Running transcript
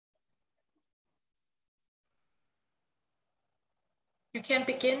You can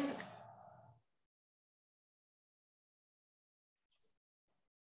begin.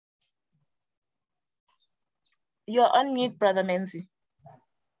 You're on mute, Brother Menzi.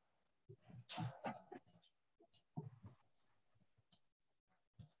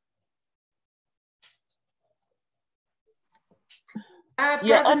 I'm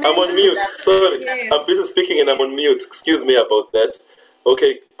on mute. Sorry, yes. I'm busy speaking and I'm on mute. Excuse me about that.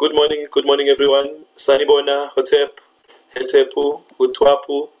 Okay, good morning everyone. Sanibona, Hotep, Hetepu,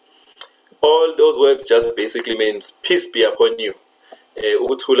 Utwapu. All those words just basically means peace be upon you.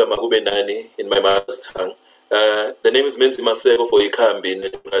 Ukuthula makube nani in my mother's tongue. The name is Menzi Maseko for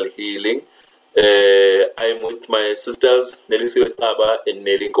Ikhambihealing. I'm with my sisters Nelisiwe, Xaba, and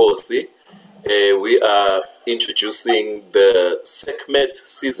Nelly, Nkosi. We are introducing the Sekhmet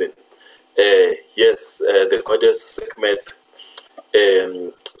season. Yes, the goddess Sekhmet.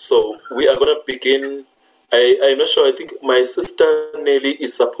 So we are going to begin. I'm not sure. I think my sister Nelly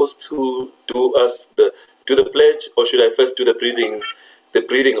is supposed to do the pledge, or should I first do the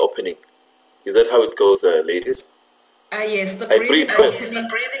breathing opening? Is that how it goes, ladies? Yes, the breathe first.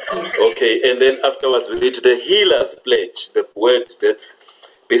 Yes. Okay, and then afterwards we read the healer's pledge, the word that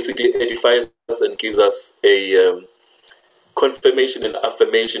basically edifies us and gives us a confirmation and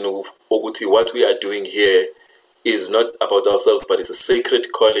affirmation of what we are doing here is not about ourselves, but it's a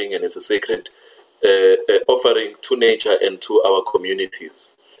sacred calling and it's a sacred offering to nature and to our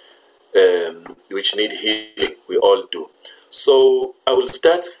communities, which need healing. We all do. So I will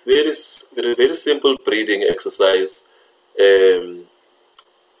start very simple breathing exercise,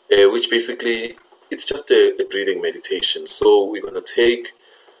 which basically it's just a breathing meditation. So we're going to take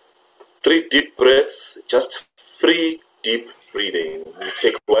 3 deep breaths, just free deep breathing. You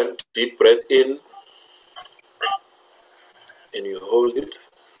take 1 deep breath in and you hold it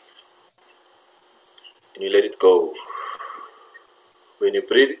and you let it go. When you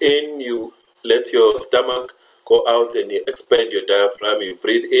breathe in, you let your stomach go out and you expand your diaphragm. You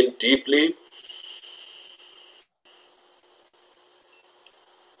breathe in deeply.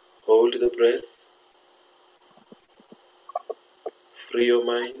 Hold the breath. Free your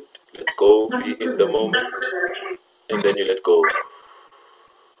mind. Let go. Be in the moment. And then you let go.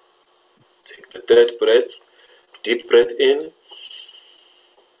 Take the 3rd breath. Deep breath in.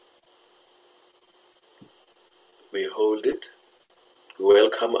 We hold it. We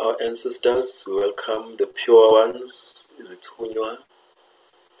welcome our ancestors. We welcome the pure ones. Is it Hunywa?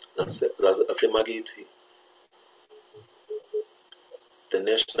 That's Magiti. The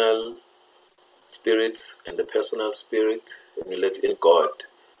national spirit and the personal spirit. And we let in God.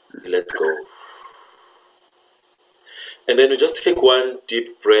 We let go. And then we just take 1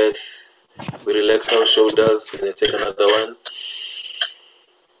 deep breath. We relax our shoulders and then take another one.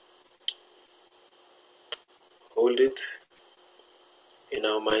 Hold it. In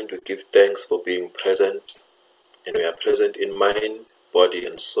our mind, we give thanks for being present. And we are present in mind, body,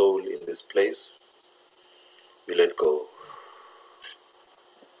 and soul in this place. We let go.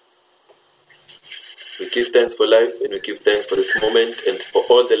 We give thanks for life and we give thanks for this moment and for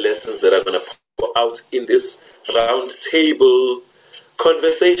all the lessons that are going to pour out in this round table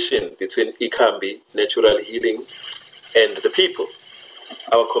conversation between Ikhambi, natural healing, and the people,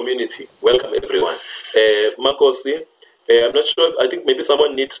 our community. Welcome everyone. Nkosi, I'm not sure, I think maybe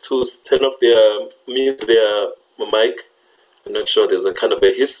someone needs to turn off mute their mic. I'm not sure, there's a kind of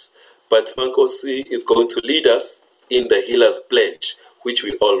a hiss, but Nkosi is going to lead us in the healer's pledge, which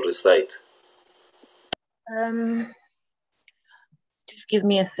we all recite. Just give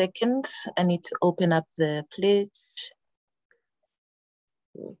me a second. I need to open up the pledge.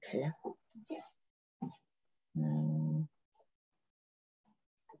 Okay.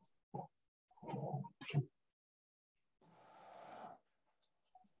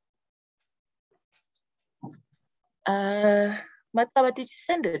 Xaba, did you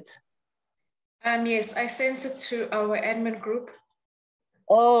send it? Yes, I sent it to our admin group.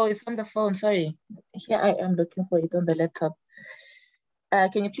 Oh, it's on the phone, sorry. Here I am looking for it on the laptop.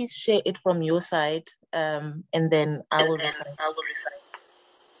 Can you please share it from your side, and then I will recite.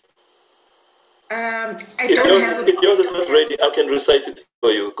 If yours is not ready, I can recite it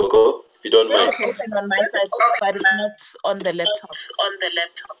for you, Coco, if you don't mind. It's open on my side, but it's not on the laptop.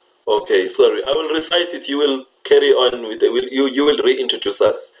 Okay, sorry. I will recite it. You will carry on with you will reintroduce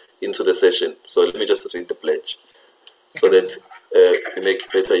us into the session. So let me just read the pledge so that we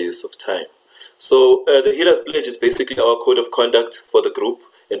make better use of time. So the Healer's Pledge is basically our code of conduct for the group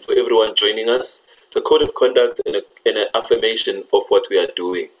and for everyone joining us. The code of conduct and an affirmation of what we are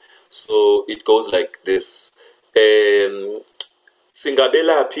doing. So it goes like this.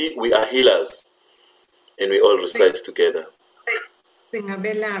 Singabelapi, we are healers. And we all recite together.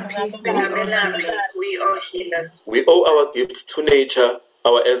 Singabelaphi, we are healers. We owe our gifts to nature,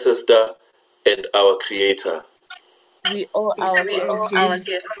 our ancestor, and our creator. We owe our gifts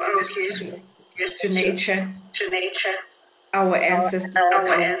to nature, our ancestors, and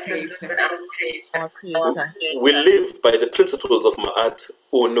our creator. We live by the principles of Ma'at,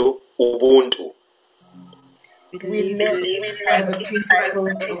 Unu, Ubuntu. We live by the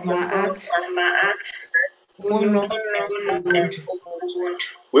principles of Ma'at, Unu, Ubuntu.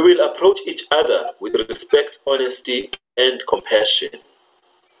 We will approach each other with respect, honesty, and compassion.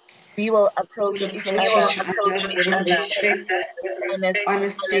 We will approach each other with respect,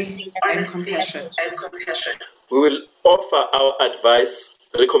 honesty, and compassion. We will offer our advice,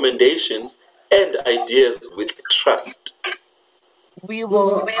 recommendations, and ideas with trust. We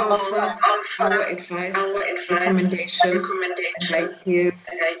will offer our advice, recommendations, and ideas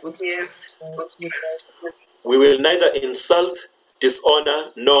with trust. We will neither insult,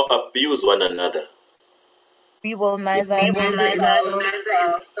 dishonor, nor abuse one another. We will neither insult,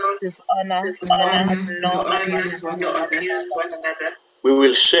 dishonor, nor abuse one another. We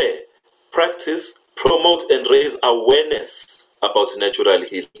will share, practice, promote, and raise awareness about natural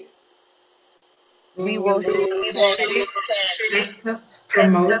healing. We will share, practice,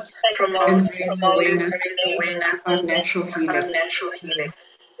 promote, and raise awareness about natural healing.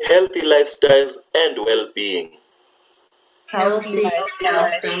 Healthy lifestyles and well-being. Healthy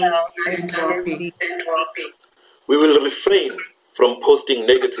lifestyles and well-being. We will refrain from posting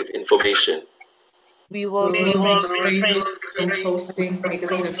negative information. We will refrain from posting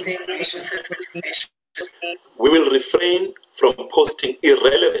negative information. We will refrain from posting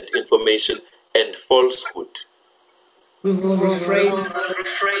irrelevant information and falsehood. We will refrain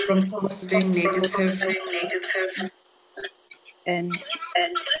from posting negative and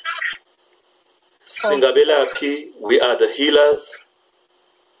Singabelaphi, we are the healers.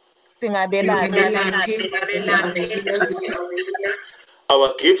 Our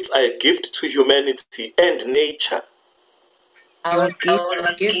gifts are a gift to humanity and nature. Our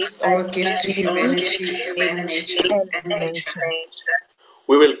gifts are a gift to humanity and nature.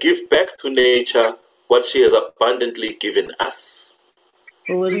 We will give back to nature what she has abundantly given us.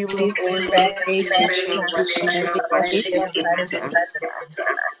 We will give back to nature what she has abundantly given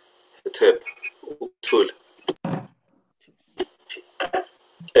to us.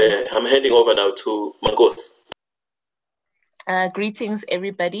 I'm handing over now to Nkosi. Greetings,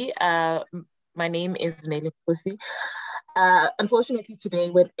 everybody. My name is Nelly. Unfortunately,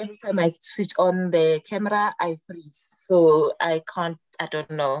 today, every time I switch on the camera, I freeze. So I can't. I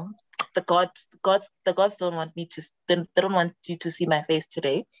don't know. The gods don't want me to. They don't want you to see my face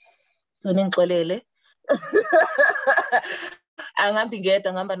today. So Nkolele.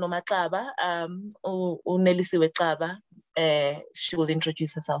 Angamba noma Xaba. Nelisiwe Xaba. She will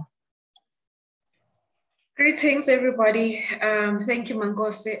introduce herself. Greetings, everybody. Thank you,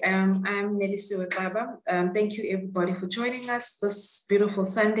 Nkosi. I'm Nelisiwe Xaba. Thank you, everybody, for joining us this beautiful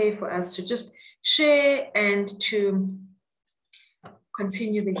Sunday for us to just share and to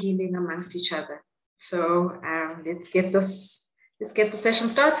continue the healing amongst each other. So let's get the session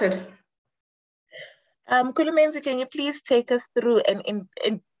started. Menzi, can you please take us through and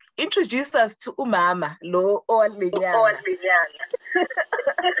introduce us to Umama Lo Olinyana?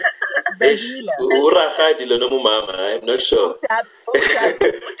 The healer. I'm not sure.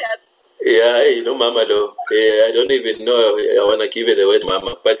 Yeah, Mama Lo. I don't even know. I want to give her the word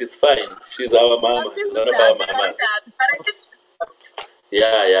Mama, but it's fine. She's our Mama, none of our mamas.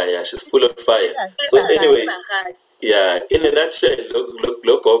 Yeah. She's full of fire. So anyway, yeah. In a nutshell,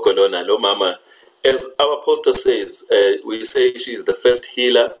 lo Mama. As our poster says, we say she's the first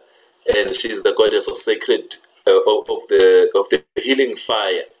healer, and she's the goddess of sacred of the healing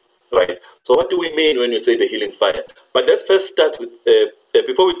fire. Right. So what do we mean when we say the healing fire? But let's first start with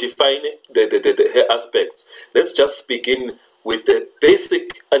before we define her aspects. Let's just begin with the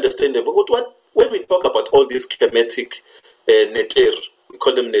basic understanding of what when we talk about all these Kemetic neteru, we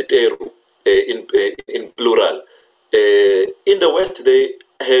call them neteru in plural. In the West, they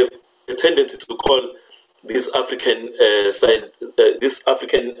have a tendency to call these African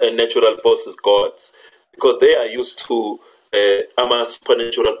natural forces gods, because they are used to our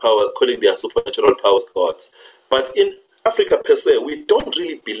supernatural power, calling their supernatural powers gods. But in Africa per se, we don't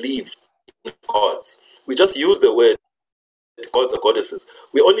really believe in gods. We just use the word gods or goddesses.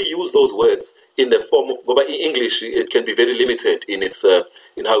 We only use those words in the form of, but in English, it can be very limited in its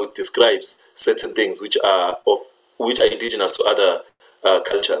in how it describes certain things which are indigenous to other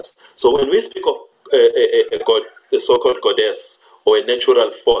cultures. So when we speak of a god, a so-called goddess, or a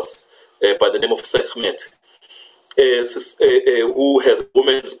natural force by the name of Sekhmet, who has a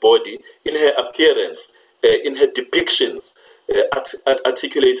woman's body, in her appearance, in her depictions,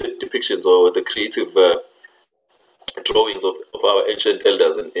 articulated depictions, or the creative drawings of our ancient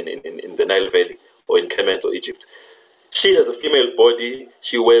elders in the Nile Valley or in Kemet or Egypt. She has a female body.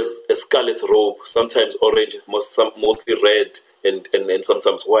 She wears a scarlet robe, sometimes orange, mostly red, and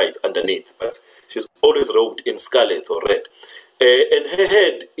sometimes white underneath. But she's always robed in scarlet or red. And her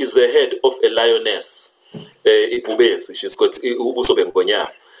head is the head of a lioness. She's got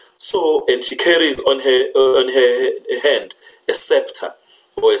so, and she carries on her hand a scepter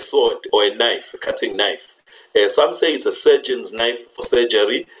or a sword or a knife, a cutting knife. Some say it's a surgeon's knife for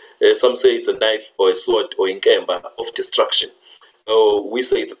surgery. Some say it's a knife or a sword or inkemba of destruction. We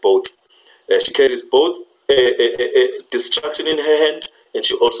say it's both. She carries both destruction in her hand, and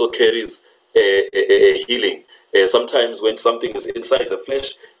she also carries healing. Sometimes when something is inside the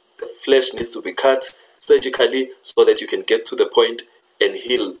flesh needs to be cut surgically so that you can get to the point and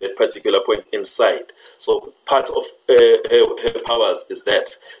heal that particular point inside. So part of her powers is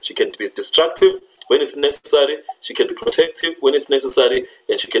that she can be destructive when it's necessary, she can be protective when it's necessary,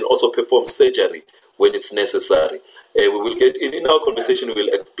 and she can also perform surgery when it's necessary. We will get in our conversation, we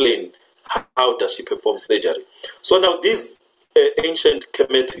will explain how does she perform surgery. So now these ancient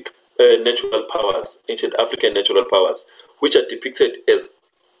Kemetic natural powers, ancient African natural powers, which are depicted as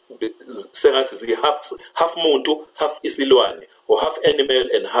half muntu, half isilwane, or half animal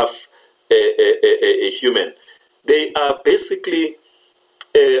and half a human. They are basically,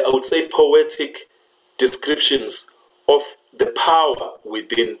 I would say, poetic descriptions of the power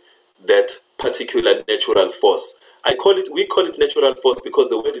within that particular natural force. We call it natural force because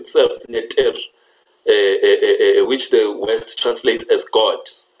the word itself, neter, which the West translates as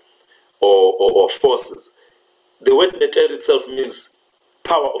gods or forces. The word neter itself means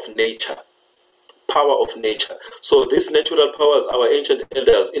power of nature. Power of nature. So these natural powers, our ancient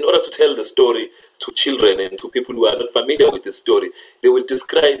elders, in order to tell the story to children and to people who are not familiar with the story, they will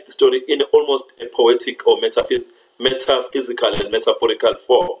describe the story in almost a poetic or metaphysical and metaphorical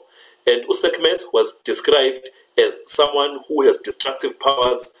form. And Sekhmet was described as someone who has destructive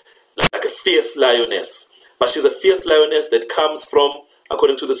powers, like a fierce lioness. But she's a fierce lioness that comes from,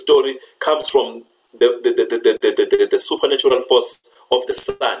 according to the story, comes from the supernatural force of the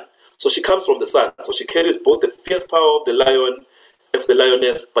sun. So she comes from the sun. So she carries both the fierce power of the lion, of the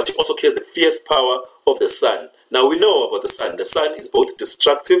lioness, but she also carries the fierce power of the sun. Now we know about the sun. The sun is both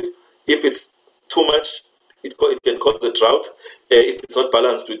destructive. If it's too much, it can cause the drought. If it's not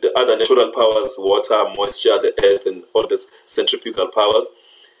balanced with the other natural powers, water, moisture, the earth, and all these centrifugal powers.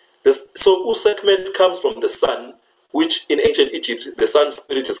 So Sekhmet comes from the sun, which in ancient Egypt, the sun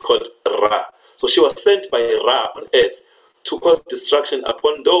spirit is called Ra. So she was sent by Ra on earth to cause destruction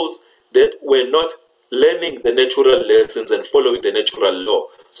upon those that were not learning the natural lessons and following the natural law.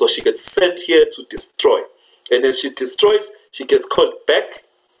 So she gets sent here to destroy. And as she destroys, she gets called back.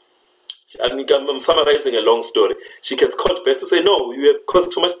 I'm summarizing a long story. She gets called back to say, no, you have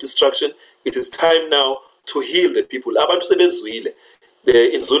caused too much destruction. It is time now to heal the people.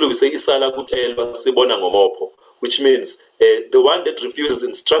 In Zulu, we say, Isala kutelwa sibona ngomopo, which means the one that refuses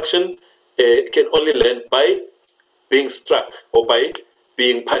instruction can only learn by being struck or by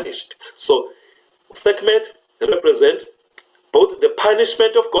being punished. So Sekhmet represents both the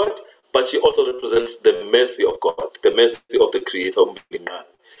punishment of God, but she also represents the mercy of God, the mercy of the Creator,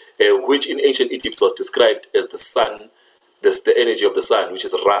 which in ancient Egypt was described as the sun, the energy of the sun, which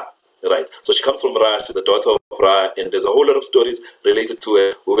is Ra. Right. So she comes from Ra, she's the daughter of Ra, and there's a whole lot of stories related to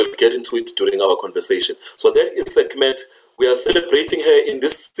her. We will get into it during our conversation. So that is Sekhmet. We are celebrating her in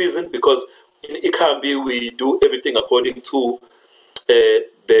this season because in Ikhambi we do everything according to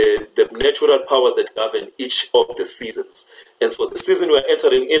the natural powers that govern each of the seasons. And so the season we're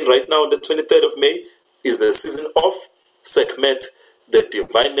entering in right now, the 23rd of May, is the season of Sekhmet, the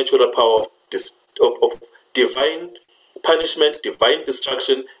divine natural power of divine punishment, divine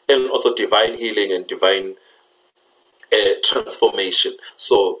destruction, and also divine healing and divine transformation.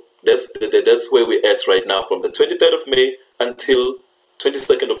 So that's where we're at right now, from the 23rd of May until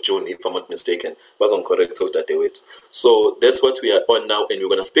 22nd of June, if I'm not mistaken. Was on correct that day. So that's what we are on now, and we're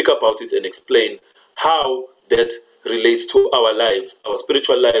going to speak about it and explain how that relates to our lives, our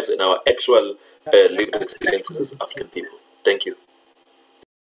spiritual lives, and our actual lived experiences as African people. Thank you.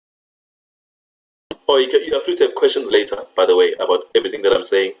 Or you are free to have questions later, by the way, about everything that I'm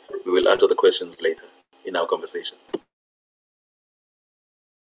saying. We will answer the questions later in our conversation.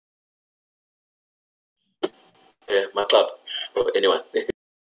 Matlab, or anyone.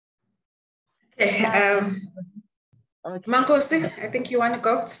 Okay. Nkosi, I think you want to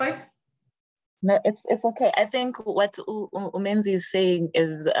go. It's fine. No, it's okay. I think what Menzi is saying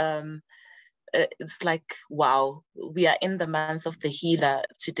is it's like, wow, we are in the month of the healer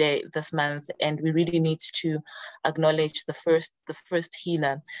today, this month, and we really need to acknowledge the first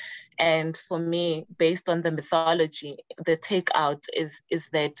healer. And for me, based on the mythology, the takeout is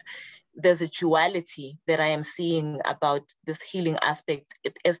that there's a duality that I am seeing about this healing aspect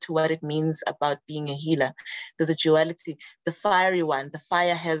as to what it means about being a healer. There's a duality. The fiery one, the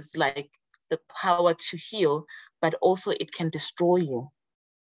fire has like the power to heal, but also it can destroy you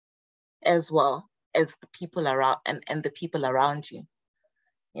as well as the people around and the people around you.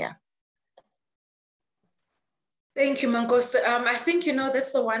 Yeah. Thank you, Nkosi. I think,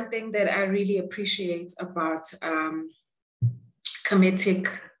 that's the one thing that I really appreciate about Kemetic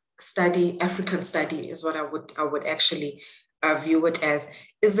study, African study is what I would actually view it as,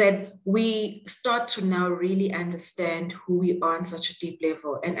 is that we start to now really understand who we are on such a deep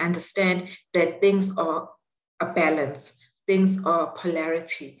level and understand that things are a balance, things are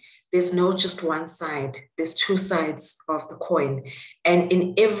polarity. There's no just one side, there's two sides of the coin.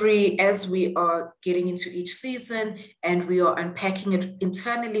 And as we are getting into each season and we are unpacking it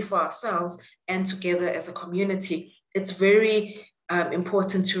internally for ourselves and together as a community, it's very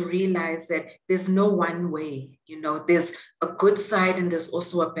important to realize that there's no one way, there's a good side and there's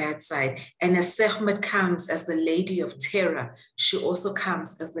also a bad side. And as Sekhmet comes as the lady of terror, she also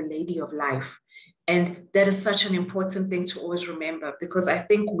comes as the lady of life. And that is such an important thing to always remember, because I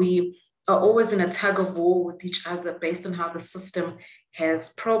think we are always in a tug of war with each other based on how the system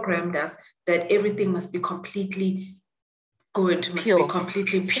has programmed us, that everything must be completely good, must be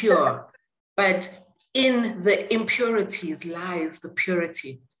completely pure. But in the impurities lies the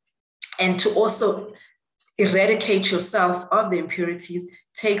purity. And to also eradicate yourself of the impurities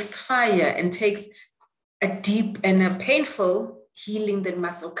takes fire and takes a deep and a painful healing that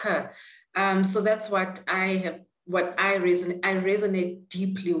must occur. So that's what I resonate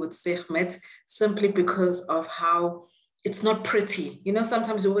deeply with Sekhmet, simply because of how it's not pretty.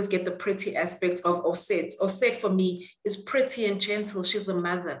 Sometimes you always get the pretty aspects of Oset. Oset for me is pretty and gentle. She's the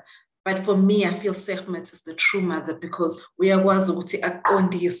mother. But for me, I feel Sekhmet is the true mother, because we are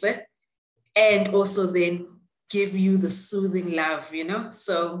aqondise and also then give you the soothing love,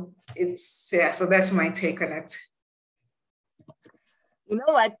 So so that's my take on it. You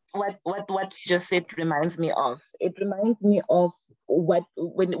know what you just said reminds me of? It reminds me of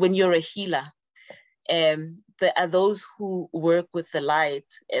when you're a healer, there are those who work with the light,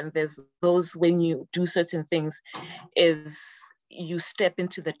 and there's those when you do certain things is you step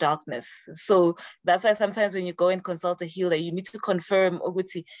into the darkness. So that's why sometimes when you go and consult a healer, you need to confirm,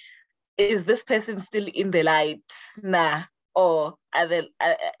 is this person still in the light? Nah. Or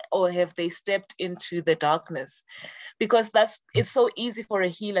have they stepped into the darkness? Because it's so easy for a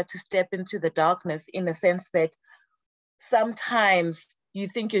healer to step into the darkness, in the sense that sometimes you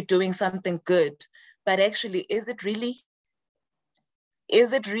think you're doing something good, but actually, is it really?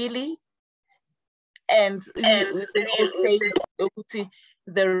 Is it really? And they all say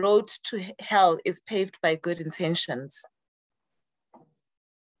the road to hell is paved by good intentions.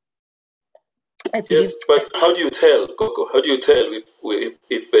 Yes, but how do you tell, Coco? How do you tell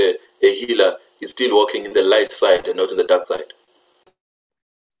if a healer is still walking in the light side and not in the dark side?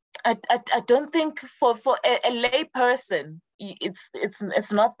 I don't think for a lay person,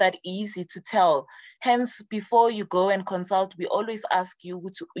 it's not that easy to tell. Hence, before you go and consult, we always ask you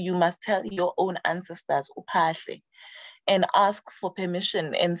must tell your own ancestors uphashe, and ask for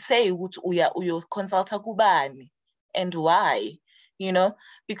permission and say uyo consulta kubani and why.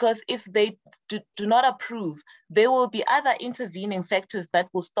 Because if they do not approve, there will be other intervening factors that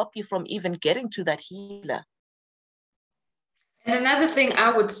will stop you from even getting to that healer. And another thing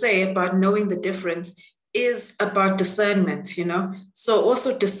I would say about knowing the difference is about discernment, So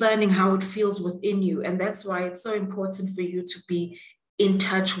also discerning how it feels within you. And that's why it's so important for you to be in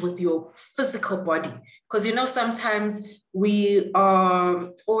touch with your physical body. Because, sometimes we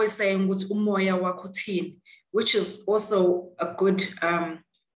are always saying, umoya wakuthini, which is also a good,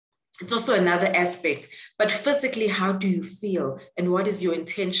 it's also another aspect. But physically, how do you feel? And what is your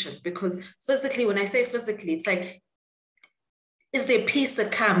intention? Because physically, when I say physically, it's like, is there peace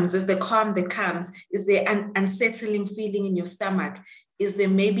that comes? Is there calm that comes? Is there an unsettling feeling in your stomach? Is there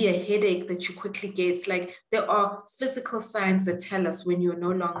maybe a headache that you quickly get? Like, there are physical signs that tell us when you're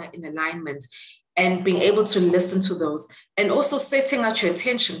no longer in alignment, and being able to listen to those, and also setting out your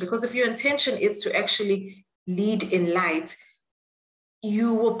intention. Because if your intention is to actually lead in light,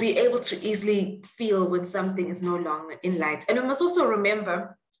 you will be able to easily feel when something is no longer in light. And we must also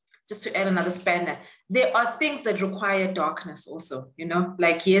remember, just to add another spanner, there are things that require darkness also,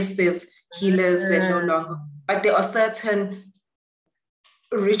 like, yes, there's healers, they're no longer, but there are certain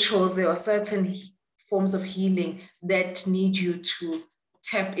rituals, there are certain forms of healing that need you to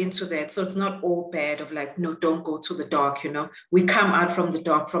tap into that. So it's not all bad of like, no, don't go to the dark, you know. We come out from the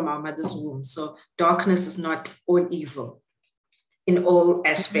dark from our mother's womb. So darkness is not all evil in all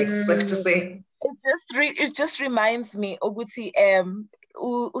aspects, so to say. It just reminds me, Oguti,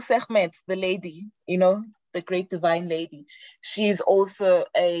 Sekhmet, the lady, you know, the great divine lady. She's also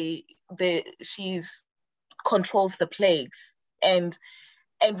she's controls the plagues, and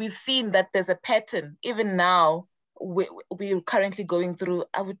we've seen that there's a pattern. Even now, we're currently going through,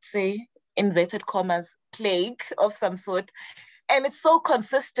 I would say, inverted commas, plague of some sort. And it's so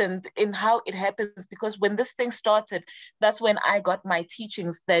consistent in how it happens, because when this thing started, that's when I got my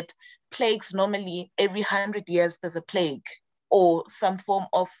teachings that plagues normally every 100 years there's a plague or some form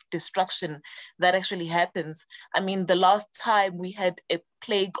of destruction that actually happens. I mean, the last time we had a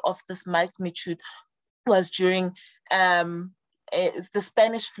plague of this magnitude was during the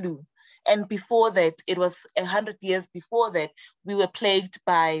Spanish flu. And before that, it was 100 years before that, we were plagued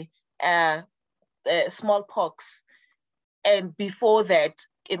by smallpox. And before that,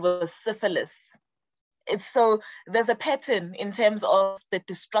 it was syphilis. So there's a pattern in terms of the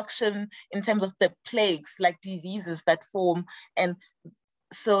destruction, in terms of the plagues, like diseases that form. And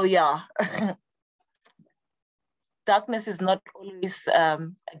so, yeah, darkness is not always a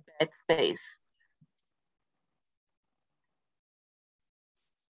bad space.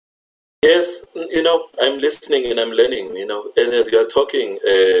 Yes, you know, I'm listening and I'm learning, you know, and as you're talking,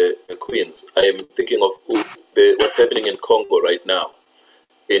 Queens, I'm thinking of what's happening in Congo right now,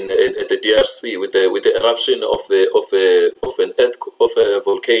 at the DRC with the eruption of a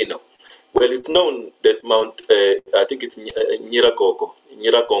volcano. Well, it's known that Mount, I think it's Nyiragongo,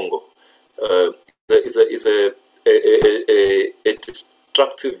 is a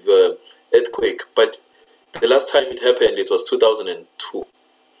destructive earthquake, but the last time it happened, it was 2002.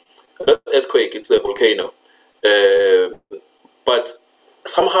 Not earthquake, it's a volcano. But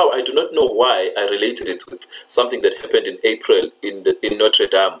somehow I do not know why I related it with something that happened in April in Notre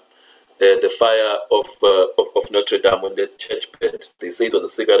Dame. The fire of Notre Dame when the church burned. They say it was a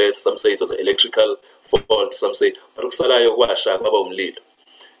cigarette, some say it was an electrical fault, some say and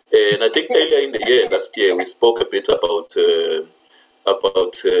I think earlier in the year, last year, we spoke a bit about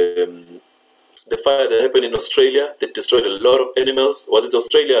the fire that happened in Australia that destroyed a lot of animals. Was it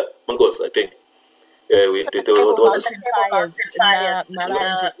Australia? Nkosi, I think. There was fires. Yeah,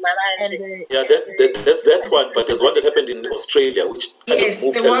 that's that one. But there's one that happened in Australia, which yes,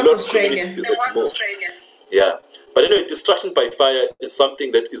 moved there was Australia. Yeah, but anyway, destruction by fire is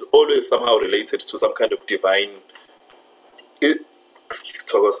something that is always somehow related to some kind of divine.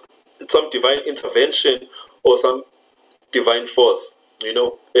 Some divine intervention or some divine force. You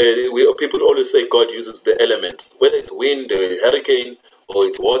know, people always say God uses the elements, whether it's wind, or hurricane, or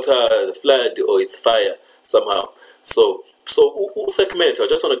it's water, the flood, or it's fire somehow. So Sekhmet, I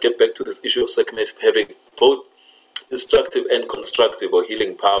just want to get back to this issue of Sekhmet having both destructive and constructive or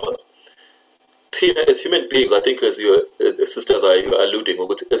healing powers. Tina, as human beings, I think as your sisters are alluding,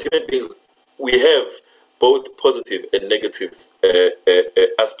 as human beings, we have both positive and negative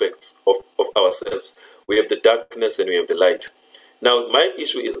aspects of ourselves. We have the darkness and we have the light. Now, my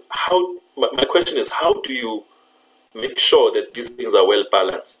issue is my question is, how do you make sure that these things are well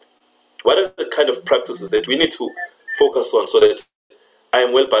balanced? What are the kind of practices that we need to focus on so that I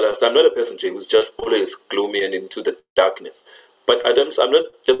am well balanced? I'm not a person, Jay, who's just always gloomy and into the darkness. But I'm not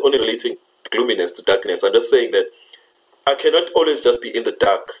just only relating gloominess to darkness. I'm just saying that I cannot always just be in the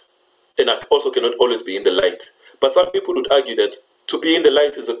dark, and I also cannot always be in the light. But some people would argue that to be in the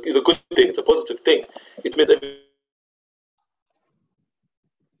light is a good thing, it's a positive thing. It means that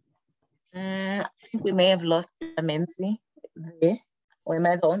I think we may have lost Menzi there. Or am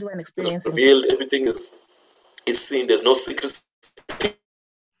I the only one experiencing? Revealed, everything is seen. There's no secrets.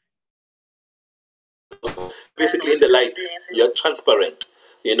 Basically, in the light, you're transparent.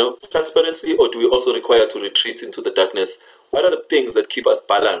 You know, transparency, or do we also require to retreat into the darkness? What are the things that keep us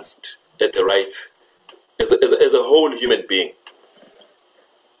balanced at the right, as a whole human being?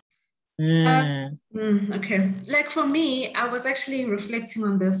 Okay. Like for me, I was actually reflecting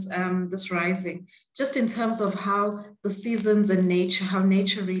on this this rising, just in terms of how the seasons and nature, how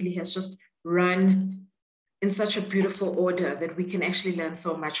nature really has just run in such a beautiful order that we can actually learn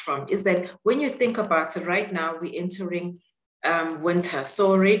so much from. Is that when you think about it, right now we're entering winter.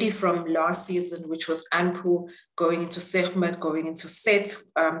 So already from last season, which was Anpu, going into Sekhmet, going into Set,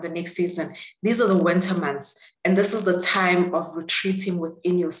 the next season, these are the winter months. And this is the time of retreating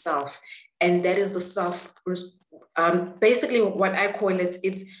within yourself. And that is the self, basically what I call it,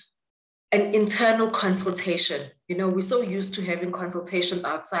 it's an internal consultation. You know, we're so used to having consultations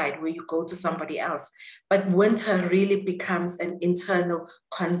outside where you go to somebody else, but winter really becomes an internal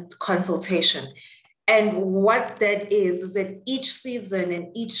consultation. And what that is that each season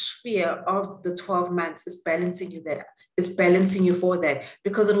and each sphere of the 12 months is balancing you that is balancing you for that,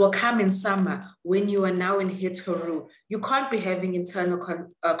 because it will come in summer when you are now in Heteru. You can't be having internal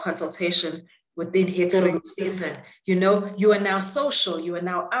consultation within Heteru season. You know, you are now social, you are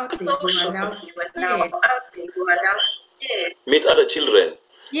now out there, you are now meet other children.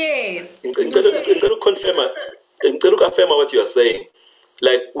 Yes. Confirm what you are saying.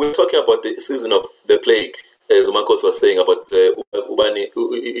 Like, we're talking about the season of the plague, as Marcos was saying about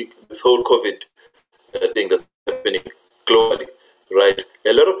this whole COVID thing that's happening globally, right?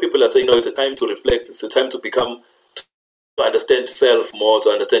 A lot of people are saying, no, it's a time to reflect, it's a time to become, to understand self more, to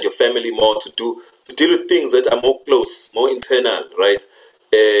understand your family more, to deal with things that are more close, more internal, right?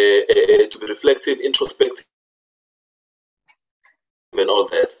 To be reflective, introspective, and all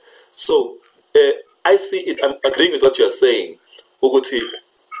that. So, I see it, I'm agreeing with what you're saying, Uguti.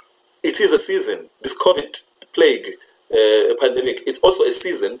 It is a season. This COVID plague pandemic, it's also a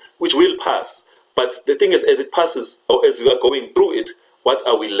season which will pass. But the thing is, as it passes, or as we are going through it, what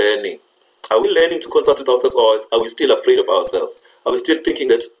are we learning? Are we learning to consult with ourselves, or are we still afraid of ourselves? Are we still thinking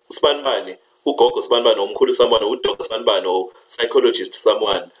that Spanbani, ugogo Spanbani, or mkulu someone, or doctor Spanbani, or psychologist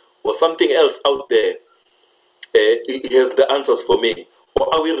someone, or something else out there, he has the answers for me?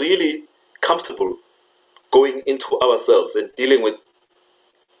 Or are we really comfortable going into ourselves and dealing with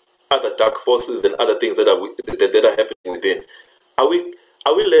other dark forces and other things that are happening within? Are we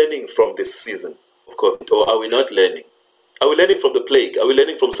learning from this season of COVID, or are we not learning? Are we learning from the plague? Are we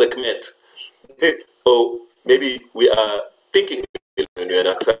learning from Sekhmet? Or maybe we are thinking when we are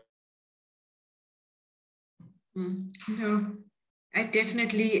not. No, I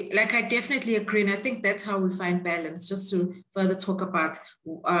definitely agree, and I think that's how we find balance. Just to further talk about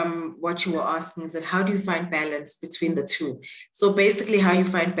what you were asking, is that how do you find balance between the two? So basically, how you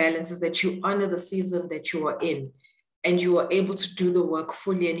find balance is that you honor the season that you are in, and you are able to do the work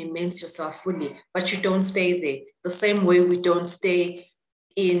fully and immerse yourself fully, but you don't stay there. The same way we don't stay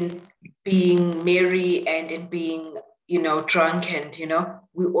in being merry and in being, drunk, and,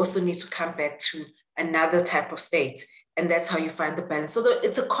 we also need to come back to another type of state. And that's how you find the balance. So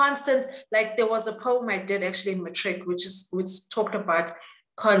it's a constant, like there was a poem I did actually in Matric, which talked about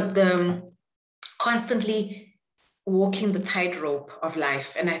constantly walking the tightrope of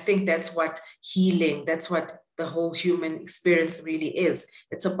life. And I think that's what healing, that's what the whole human experience really is.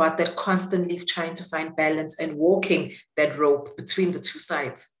 It's about that constantly trying to find balance and walking that rope between the two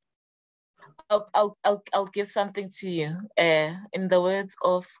sides. I'll give something to you. In the words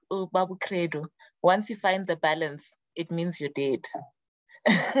of Babu Credo, once you find the balance, it means you're dead.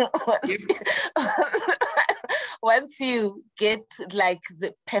 Once you get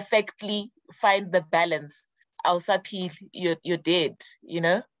perfectly find the balance, you're dead,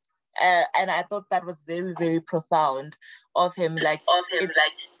 and I thought that was very, very profound of him.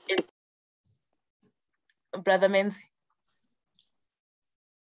 Brother Menzi.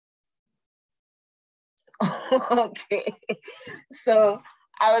 Okay, so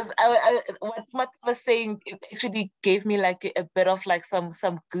what Matt was saying, it actually gave me a bit of some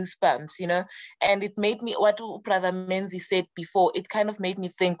goosebumps, and it made me, what Brother Menzi said before, it kind of made me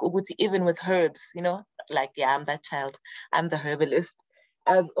think, Uguti, even with herbs, yeah, I'm that child, I'm the herbalist.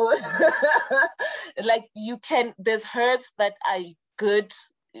 There's herbs that are good,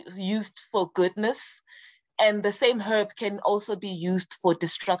 used for goodness, and the same herb can also be used for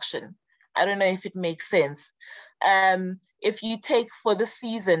destruction. I don't know if it makes sense. If you take for the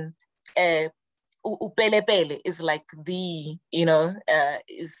season, upelepele is the,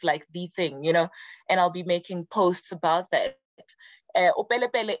 is the thing, and I'll be making posts about that.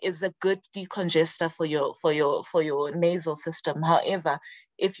 Upelepele is a good decongester for your nasal system. However,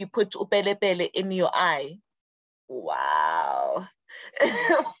 if you put upelepele in your eye, wow,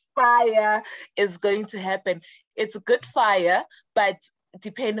 fire is going to happen. It's a good fire, but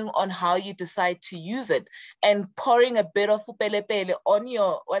depending on how you decide to use it, and pouring a bit of upelepele on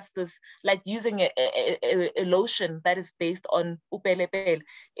your, using a lotion that is based on upelepele.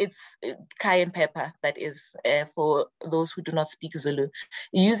 It's cayenne pepper, that is, for those who do not speak Zulu.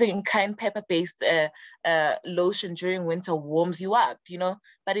 Using cayenne pepper based lotion during winter warms you up,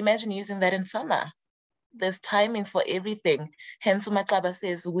 but imagine using that in summer. There's timing for everything. Hence, Xaba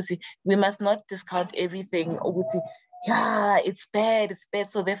says, we must not discount everything. Yeah, it's bad,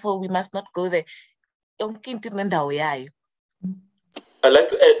 so therefore we must not go there. I like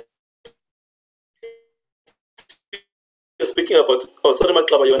to add speaking about... Oh, sorry,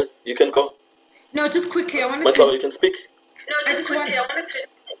 Xaba, you can go. No, just quickly, I wanted Xaba, you can speak. No,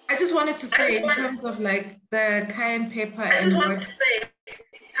 I just wanted to say in terms of like the cayenne pepper I and just what... wanted to say in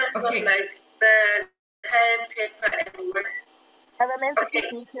terms of Okay. like the cayenne pepper and what... Menzi, please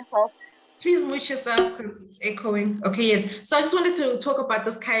mute yourself. Please mute yourself because it's echoing. Okay, yes. So I just wanted to talk about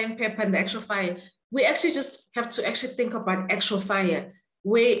this cayenne pepper and the actual fire. We actually just have to actually think about actual fire.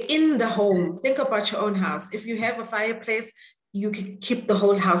 We're in the home. Think about your own house. If you have a fireplace, you can keep the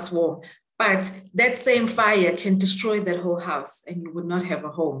whole house warm. But that same fire can destroy that whole house and you would not have a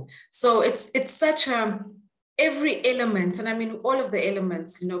home. So it's such every element, and I mean all of the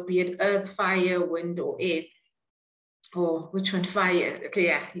elements, you know, be it earth, fire, wind, or air. Or which one? Fire. Okay,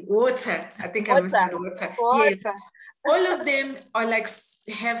 yeah. Water. I think I missed that water. Yes. All of them are like,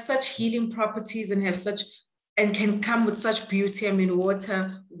 have such healing properties and have such, and can come with such beauty. I mean,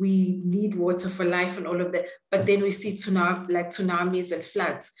 water, we need water for life and all of that. But then we see tsunamis and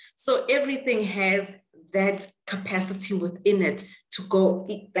floods. So everything has that capacity within it to go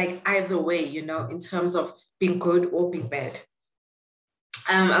like either way, you know, in terms of being good or being bad.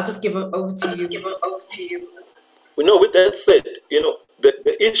 I'll just give it over to you. You know, with that said, you know,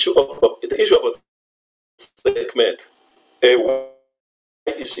 the issue about Sekhmet, why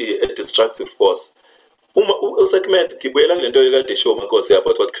is she a destructive force? Sekhmet,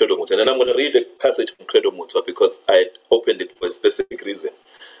 about what Credo Mutwa, and I'm going to read a passage from Credo Mutwa because I opened it for a specific reason.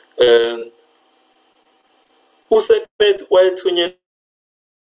 Sekhmet, why coming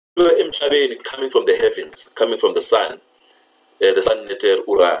from the heavens, coming from the sun Neter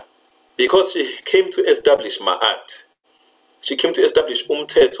Ura. Because she came to establish Ma'at. She came to establish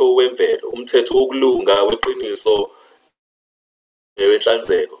umthetho wemvelo, umthetho wokulunga weqiniso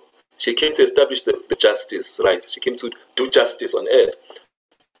wenhlanzeko. She came to establish the justice, right? She came to do justice on earth.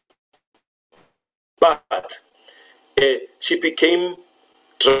 But she became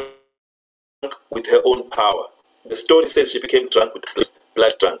drunk with her own power. The story says she became drunk with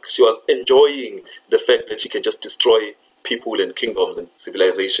blood drunk. She was enjoying the fact that she can just destroy people and kingdoms and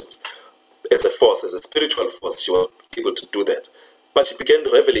civilizations. As a force, as a spiritual force, she was able to do that. But she began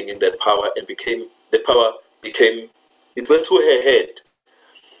reveling in that power and it went to her head.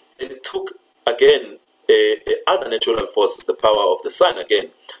 And it took, again, other natural forces, the power of the sun again,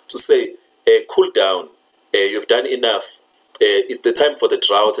 to say, cool down, you've done enough. It's the time for the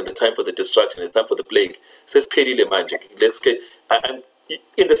drought and the time for the destruction and the time for the plague. Says Pedile Magic. Let's get,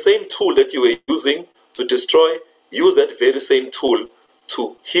 in the same tool that you were using to destroy, use that very same tool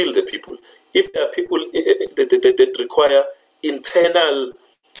to heal the people. If there are people that require internal,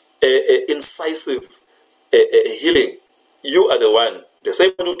 incisive healing, you are the one. The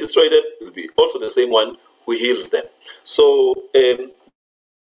same one who destroyed them will be also the same one who heals them. So that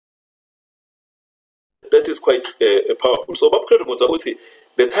is quite powerful. So Bob Credo Mutwa,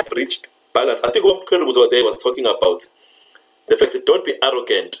 the time reached balance. I think what Credo Mutwa there was talking about the fact that don't be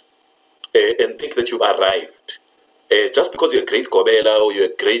arrogant and think that you've arrived. Just because you're a great Gobela or you're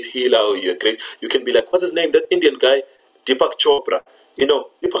a great healer or you can be like, what's his name? That Indian guy, Deepak Chopra. You know,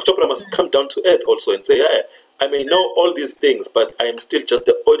 Deepak Chopra must come down to earth also and say, yeah, I may know all these things, but I am still just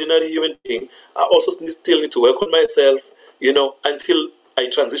the ordinary human being. I also still need to work on myself, you know, until I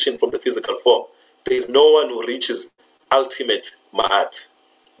transition from the physical form. There is no one who reaches ultimate Ma'at.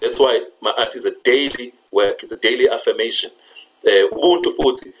 That's why Ma'at is a daily work, it's a daily affirmation. Ubuntu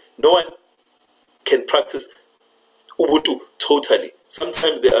 40. No one can practice Ubuntu totally.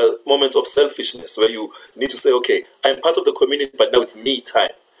 Sometimes there are moments of selfishness where you need to say, okay, I'm part of the community, but now it's me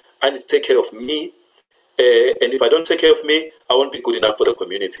time. I need to take care of me. And if I don't take care of me, I won't be good enough for the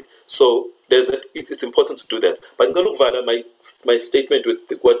community. So it's important to do that. But my statement with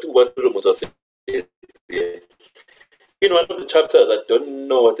what Rumut was saying, in one of the chapters, I don't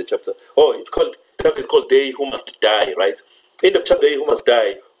know what the chapter. Oh, the chapter is called "They Who Must Die," right? In the chapter "They Who Must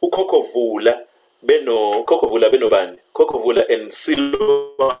Die," Kokovula and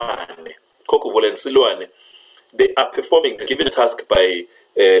Silwane, they are performing, they're given a task by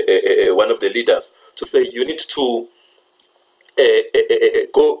one of the leaders to say, you need to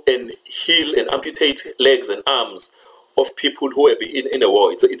go and heal and amputate legs and arms of people who have been in a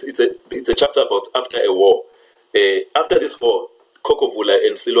war. It's a chapter about after a war. After this war, Kokovula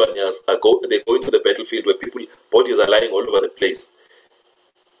and Silwanyas they go into the battlefield where people bodies are lying all over the place,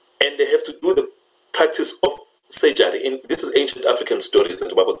 and they have to do the practice of surgery. This is ancient African stories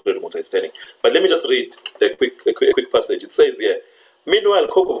that Baba Kredo is telling. But let me just read a quick passage. It says here, meanwhile,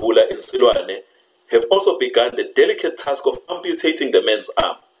 Kokovula and Silwane have also begun the delicate task of amputating the man's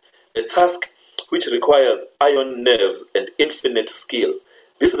arm, a task which requires iron nerves and infinite skill.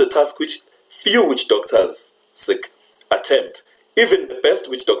 This is a task which few witch doctors attempt. Even the best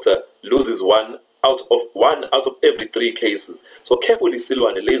witch doctor loses one out of every 3 cases. So carefully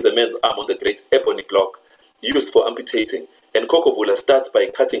Silwane lays the man's arm on the great ebony block used for amputating, and Kokovula starts by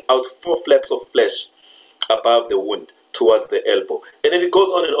cutting out 4 flaps of flesh above the wound towards the elbow. And then it goes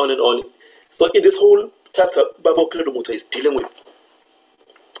on and on and on. So in this whole chapter, Baba Okelumuto is dealing with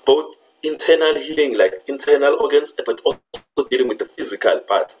both internal healing, like internal organs, but also dealing with the physical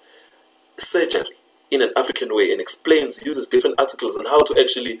part, surgery in an African way, and explains, uses different articles on how to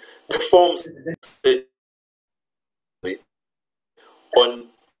actually perform surgery on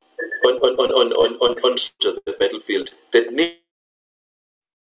soldiers in the battlefield that need.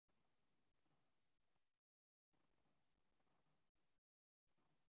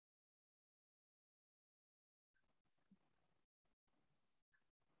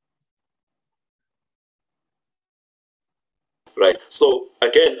 Right. So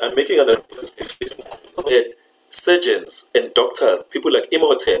again, I'm making an that surgeons and doctors, people like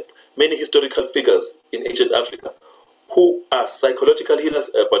Imhotep, many historical figures in ancient Africa, who are psychological healers,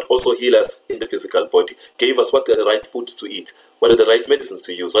 but also healers in the physical body, gave us what are the right foods to eat, what are the right medicines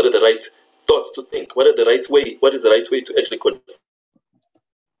to use, what are the right thoughts to think, what is the right way to actually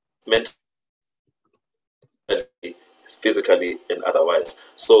mentally, physically, and otherwise.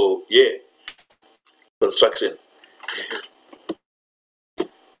 So yeah, construction.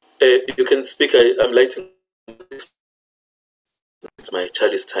 You can speak. I'm lighting. It's my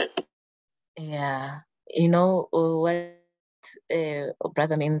Charlie's time. Yeah, you know what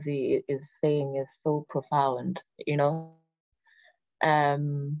Brother Menzi is saying is so profound. You know,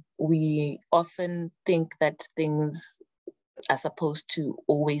 we often think that things are supposed to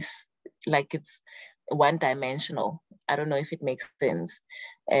always, like, it's one-dimensional. I don't know if it makes sense.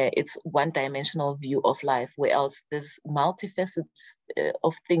 It's one-dimensional view of life, where else there's multifacets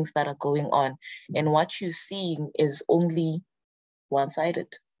of things that are going on, and what you're seeing is only one-sided.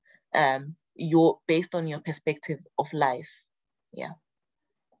 You're based on your perspective of life. Yeah.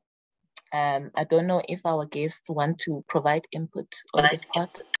 I don't know if our guests want to provide input on this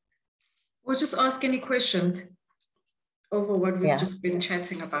part. Or just ask any questions over what we've just been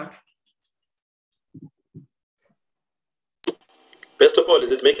chatting about. Best of all, is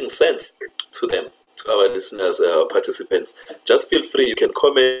it making sense to them, to our listeners, our participants? Just feel free. You can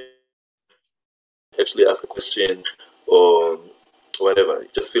comment, actually ask a question, or whatever.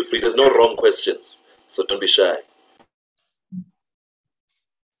 Just feel free. There's no wrong questions, so don't be shy.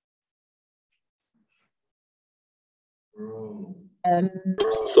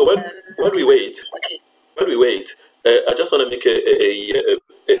 So while we wait, I just want to make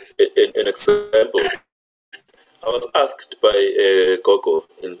an example. I was asked by Gogo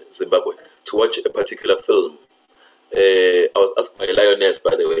in Zimbabwe to watch a particular film. I was asked by a lioness,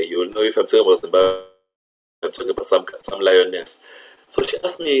 by the way. You'll know if I'm talking about Zimbabwe, I'm talking about some lioness. So she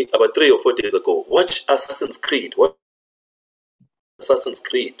asked me about 3 or 4 days ago, watch Assassin's Creed. What Assassin's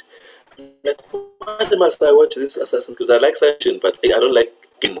Creed? I'm like, why must I watch this Assassin's Creed? I like science fiction, but I don't like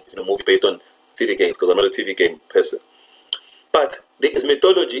a movie based on TV games, because I'm not a TV game person. But there is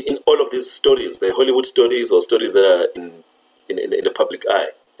mythology in all of these stories, the Hollywood stories or stories that are in the public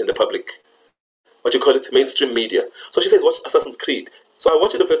eye, in the public, what you call it, mainstream media. So she says, watch Assassin's Creed. So I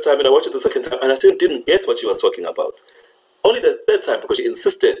watched it the first time and I watched it the second time, and I still didn't get what she was talking about. Only the third time, because she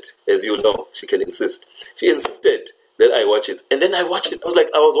insisted, as you know, she can insist. She insisted that I watch it. And then I watched it. I was like,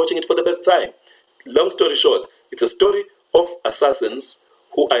 I was watching it for the first time. Long story short, it's a story of assassins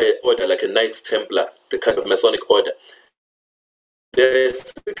who are order, like a Knights Templar, the kind of Masonic order. There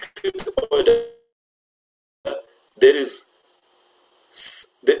is secret order. There is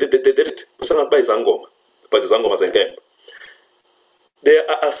there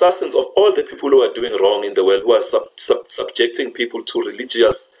are assassins of all the people who are doing wrong in the world, who are subjecting people to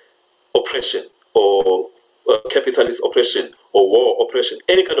religious oppression or capitalist oppression or war oppression,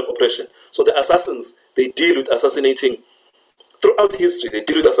 any kind of oppression. So the assassins, they deal with assassinating, throughout history, they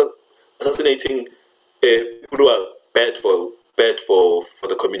deal with assassinating people who are bad for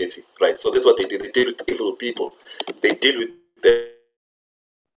the community, right? So that's what they do. They deal with evil people. They deal with them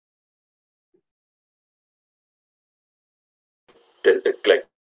like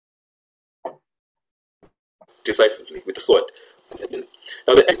decisively with the sword.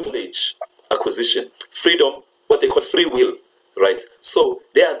 Now the acknowledge acquisition, freedom, what they call free will, right? So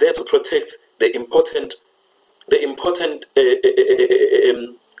they are there to protect the important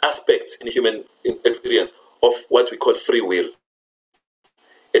aspect in human experience of what we call free will.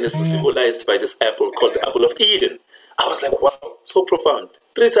 And it's symbolized by this apple called the apple of Eden. I was like, wow, so profound.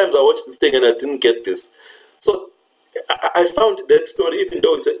 3 times I watched this thing and I didn't get this. So I found that story, even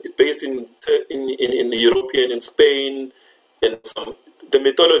though it's based in European, in Spain, and the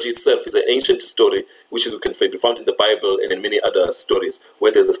mythology itself is an ancient story, which is can be found in the Bible and in many other stories,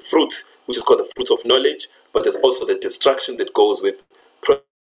 where there's a fruit, which is called the fruit of knowledge, but there's also the destruction that goes with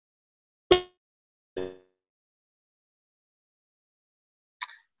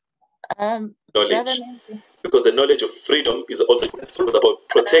knowledge. Because the knowledge of freedom is also about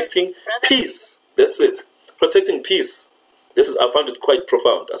protecting peace. That's it. Protecting peace. I found it quite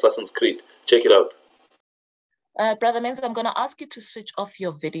profound. Assassin's Creed. Check it out. Brother Menzi, I'm going to ask you to switch off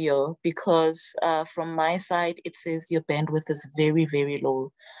your video because from my side, it says your bandwidth is very, very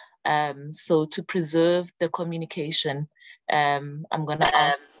low. So to preserve the communication, I'm going to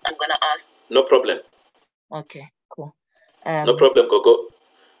ask. No problem. Okay, cool. No problem, Gogo.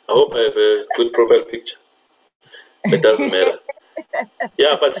 I hope I have a good profile picture. It doesn't matter.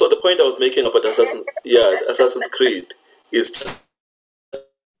 Yeah, but so the point I was making about Assassin's Creed is just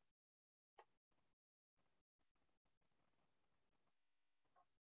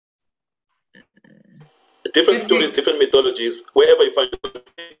different stories, different mythologies. Wherever you find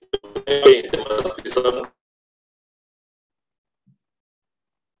there must be some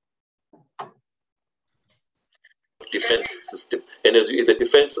defense system, and as the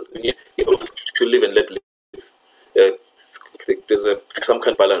defense, you need to live and let live. There's some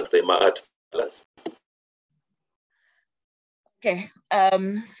kind of balance there, my art balance. Okay,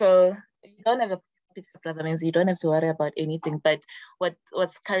 so you don't have a picture, Brother Menzi, you don't have to worry about anything, but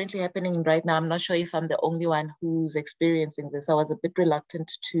what's currently happening right now, I'm not sure if I'm the only one who's experiencing this. I was a bit reluctant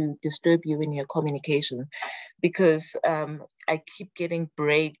to disturb you in your communication because I keep getting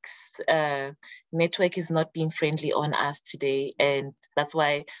breaks. Network is not being friendly on us today, and that's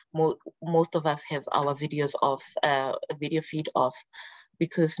why most of us have our videos off, video feed off,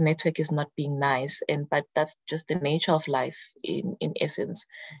 because network is not being nice, but that's just the nature of life in essence,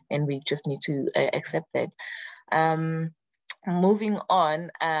 and we just need to accept that. Moving on,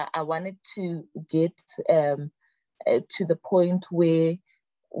 I wanted to get to the point where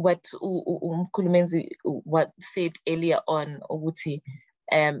what Menzi said earlier on, Uguti,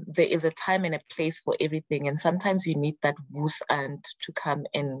 there is a time and a place for everything, and sometimes you need that voice and to come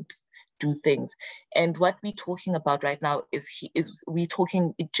and do things. And what we're talking about right now is we're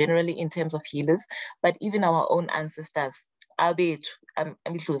talking generally in terms of healers, but even our own ancestors.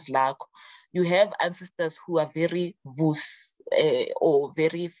 You have ancestors who are very vus or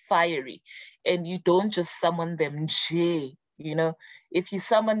very fiery, and you don't just summon them. You know, if you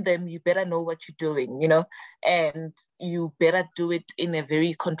summon them, you better know what you're doing, you know, and you better do it in a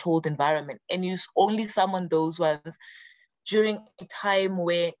very controlled environment. And you only summon those ones during a time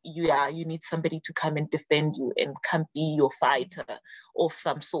where you need somebody to come and defend you and come be your fighter of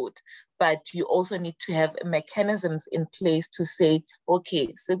some sort. But you also need to have mechanisms in place to say,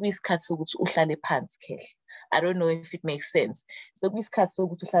 okay, I don't know if it makes sense.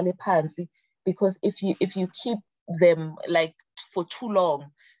 Because if you keep them like for too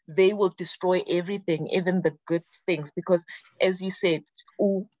long, they will destroy everything, even the good things. Because as you said,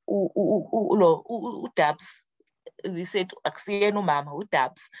 Dabs, we said akusiyena umama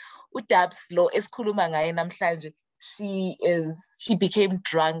uDabs lo esikhuluma ngaye namhlanje, she became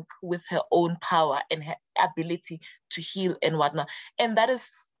drunk with her own power and her ability to heal and whatnot. And that is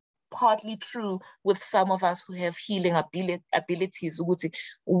partly true with some of us who have healing abilities.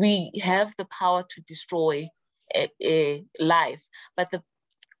 We have the power to destroy a life, but the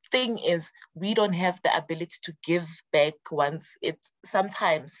thing is we don't have the ability to give back once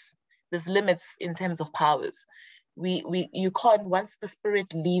sometimes there's limits in terms of powers. You can't, once the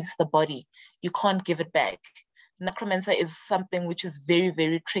spirit leaves the body, you can't give it back. Necromancer is something which is very,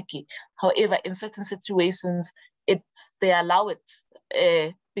 very tricky. However, in certain situations, they allow it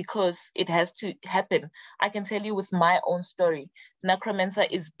because it has to happen. I can tell you with my own story, necromancer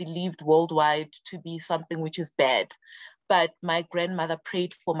is believed worldwide to be something which is bad. But my grandmother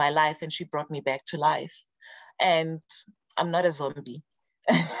prayed for my life and she brought me back to life. And I'm not a zombie.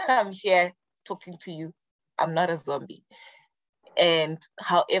 I'm here talking to you. I'm not a zombie. And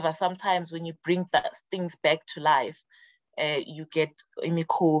however, sometimes when you bring things back to life, you get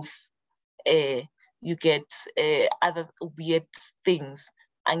imikov, you get other weird things.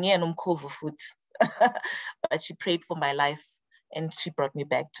 But she prayed for my life and she brought me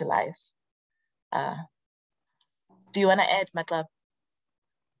back to life. Do you want to add, Matlab?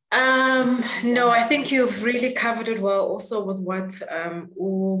 No, I think you've really covered it well also with what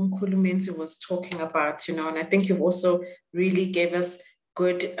Menzi was talking about, you know, and I think you've also really gave us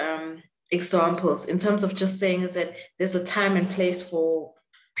good examples in terms of just saying is that there's a time and place for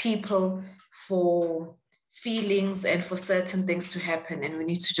people, for feelings and for certain things to happen, and we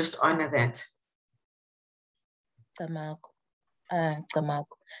need to just honor that.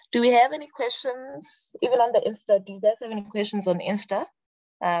 Do we have any questions, even on the Insta? Do you guys have any questions on Insta?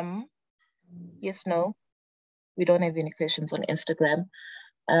 Yes, no? We don't have any questions on Instagram.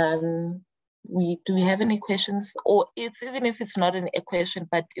 Do we have any questions? Or it's even if it's not a question,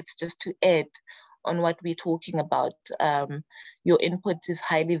 but it's just to add on what we're talking about. Your input is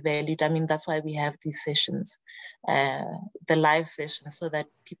highly valued. I mean, that's why we have these sessions, the live sessions, so that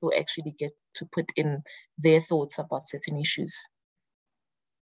people actually get to put in their thoughts about certain issues.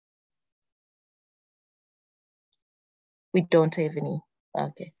 We don't have any.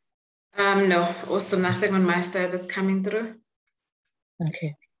 Okay. No, also nothing on my side that's coming through.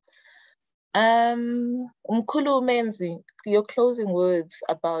 Okay. Umkhulu Menzi, your closing words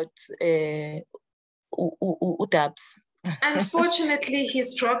about Udabs. Unfortunately,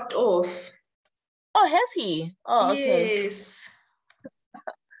 he's dropped off. Oh, has he? Oh, okay. Yes.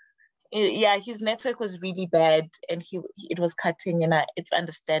 Yeah, his network was really bad, and it was cutting, and it's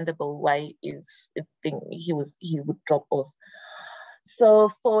understandable why he would drop off.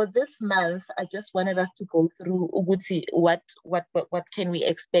 So for this month, I just wanted us to go through Uguti, what can we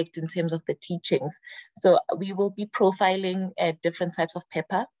expect in terms of the teachings. So we will be profiling different types of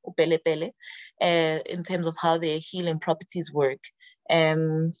pepper, upele, in terms of how their healing properties work.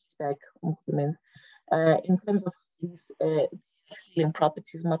 In terms of healing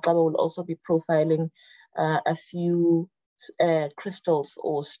properties, Xaba will also be profiling a few crystals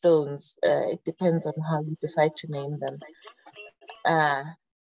or stones. It depends on how you decide to name them.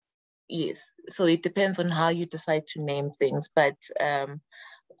 Yes, so it depends on how you decide to name things, but I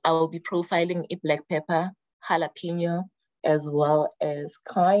will be profiling a black pepper, jalapeno, as well as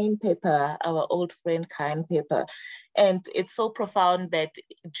cayenne pepper, our old friend cayenne pepper. And it's so profound that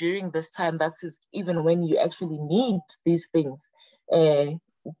during this time, that's even when you actually need these things,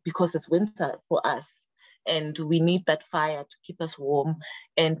 because it's winter for us. And we need that fire to keep us warm,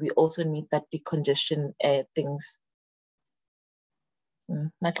 and we also need that decongestion things.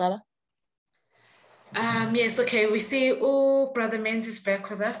 Xaba? Yes, okay. We see, Brother Menzi is back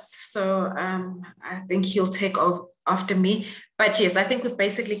with us. So I think he'll take over after me. But yes, I think we've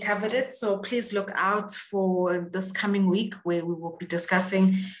basically covered it. So please look out for this coming week where we will be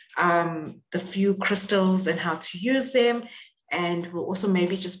discussing the few crystals and how to use them. And we'll also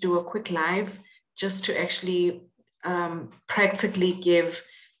maybe just do a quick live just to actually practically give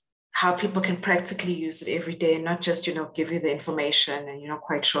how people can practically use it every day and not just, give you the information and you're not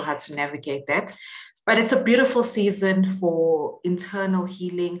quite sure how to navigate that. But it's a beautiful season for internal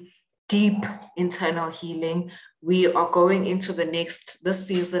healing, deep internal healing. We are going into this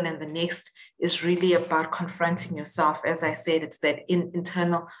season, and the next is really about confronting yourself. As I said, it's that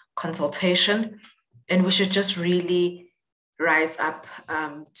internal consultation, and we should just really rise up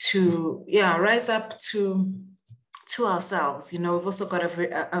to ourselves. We've also got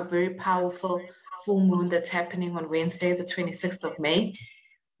a very powerful full moon that's happening on Wednesday, the 26th of May,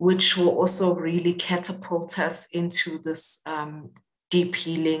 which will also really catapult us into this deep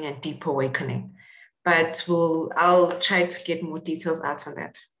healing and deep awakening. But I'll try to get more details out on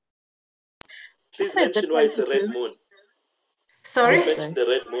that. Please mention why it's a red moon. Sorry? You mentioned the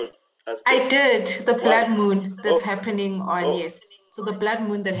red moon aspect. I did. The blood moon that's happening on, yes. So the blood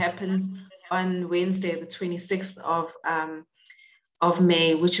moon that happens on Wednesday, the 26th of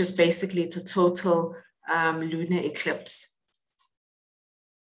May, which is basically it's a total lunar eclipse.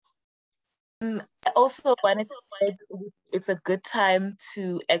 Also, wanted to say it's a good time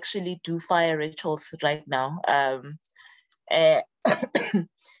to actually do fire rituals right now.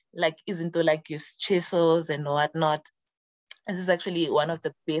 Like izinto like your chisos and whatnot. This is actually one of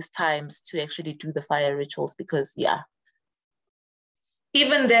the best times to actually do the fire rituals because,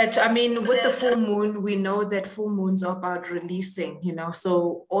 even that, I mean, with the full moon, we know that full moons are about releasing,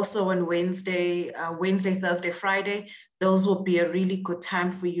 so also on Wednesday, Thursday, Friday, those will be a really good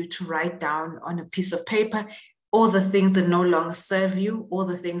time for you to write down on a piece of paper all the things that no longer serve you, all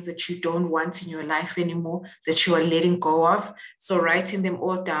the things that you don't want in your life anymore, that you are letting go of. So writing them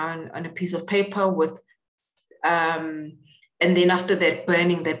all down on a piece of paper with, and then after that,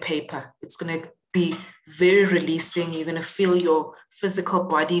 burning that paper. It's going to be very releasing. You're going to feel your physical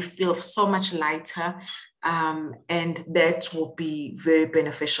body feel so much lighter, and that will be very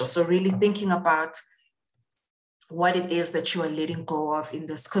beneficial. So really thinking about what it is that you are letting go of in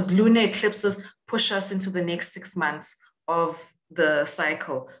this, because lunar eclipses push us into the next 6 months of the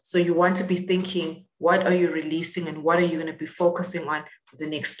cycle. So you want to be thinking, what are you releasing and what are you going to be focusing on for the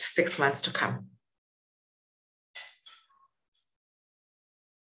next 6 months to come?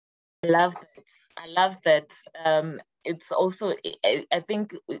 I love that. I love that. It's also, I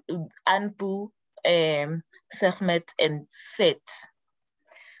think, Anpu, Sekhmet, and Set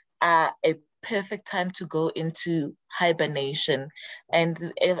are a perfect time to go into hibernation.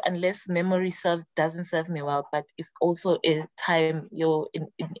 And unless memory doesn't serve me well, but it's also a time your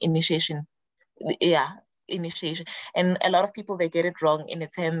initiation. And a lot of people, they get it wrong in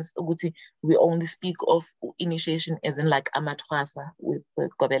terms we only speak of initiation as in like amatwasa with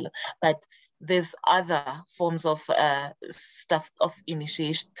Gobelo, but there's other forms of stuff of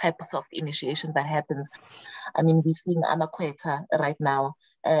initiation, types of initiation that happens. I mean, we're seeing Amakweta right now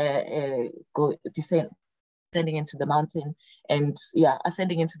descending into the mountain, and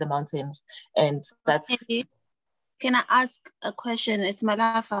ascending into the mountains, and that's. Can I ask a question? It's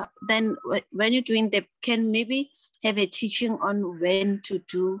Malafa. Then when you're doing can maybe have a teaching on when to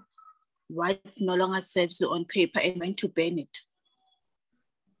do what no longer serves you on paper and when to burn it?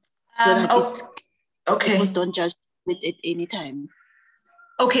 So that people don't just do it at any time.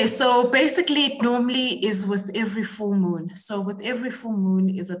 Okay, so basically it normally is with every full moon. So with every full moon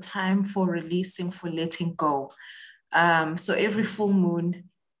is a time for releasing, for letting go. So every full moon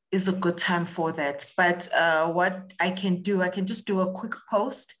is a good time for that. But what I can do, I can just do a quick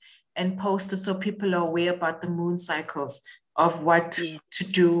post and post it so people are aware about the moon cycles of what to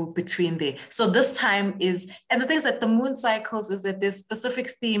do between there. So this time is, and the things that the moon cycles is that there's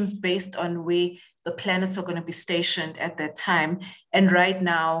specific themes based on where the planets are going to be stationed at that time. And right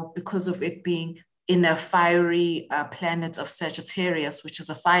now, because of it being in a fiery planet of Sagittarius, which is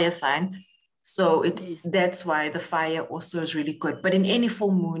a fire sign, so that's why the fire also is really good. But in any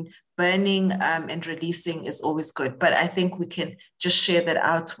full moon, burning and releasing is always good. But I think we can just share that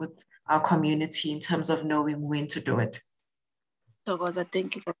out with our community in terms of knowing when to do it. So,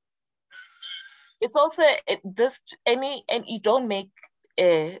 thank you. It's also and you don't make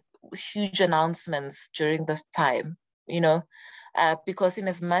huge announcements during this time, because in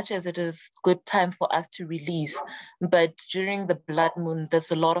as much as it is good time for us to release, but during the blood moon, there's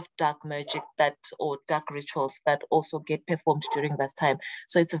a lot of dark magic or dark rituals that also get performed during that time.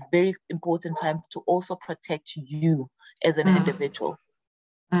 So it's a very important time to also protect you as an individual.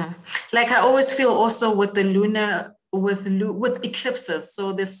 Like I always feel also with the lunar, with eclipses.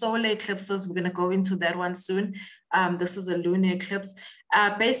 So the solar eclipses, we're going to go into that one soon. This is a lunar eclipse.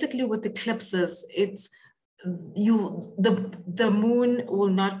 Basically with eclipses, it's the moon will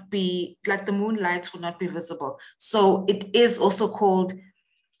not be, like the moonlight will not be visible. So it is also called,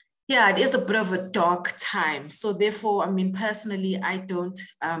 it is a bit of a dark time. So therefore, I mean, personally, I don't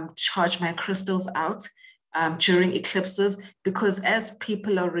charge my crystals out during eclipses, because as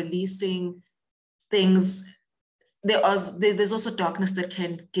people are releasing things, there's also darkness that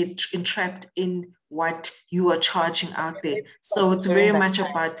can get entrapped in what you are charging out there. So it's very much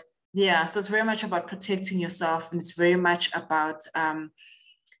about, so it's very much about protecting yourself, and it's very much about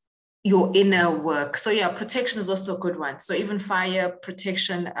your inner work. So protection is also a good one. So even fire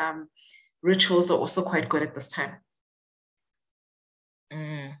protection rituals are also quite good at this time.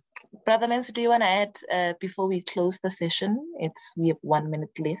 Brother Menzi, do you want to add before we close the session? We have 1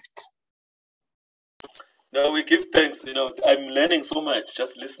 minute left. No, we give thanks. I'm learning so much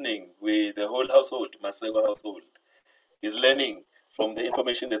just listening. The whole household, Maseko household, is learning from the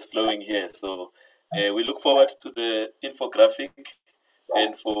information that's flowing here. So we look forward to the infographic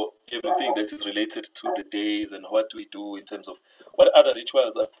and for everything that is related to the days and what we do in terms of what other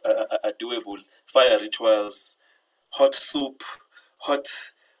rituals are doable. Fire rituals, hot soup, hot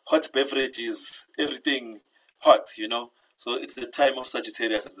beverages, everything hot, So it's the time of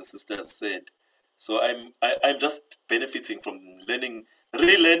Sagittarius, as the sisters said. So I'm just benefiting from learning,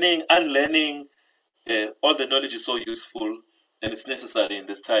 relearning, unlearning. All the knowledge is so useful and it's necessary in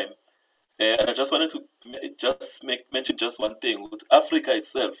this time. And I just wanted to mention just one thing. With Africa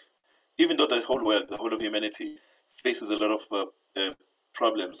itself, even though the whole world, the whole of humanity faces a lot of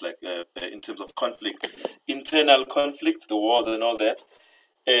problems, like in terms of conflict, internal conflict, the wars and all that,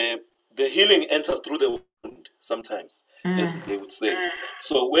 the healing enters through the wound sometimes, as they would say.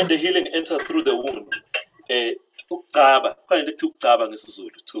 So when the healing enters through the wound, Xaba,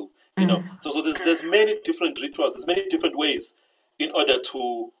 so there's many different rituals, there's many different ways in order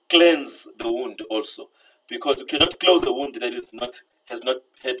to cleanse the wound also, because you cannot close the wound that has not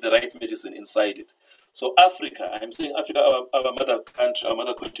had the right medicine inside it. So Africa, I'm saying Africa, our mother country, our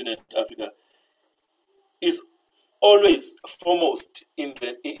mother continent, Africa, is always foremost in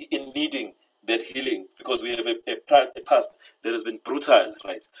needing that healing, because we have a past that has been brutal,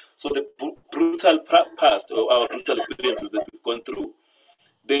 right? So the brutal past, or our brutal experiences that we've gone through,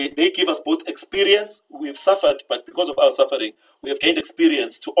 they give us both experience. We've suffered, but because of our suffering, we have gained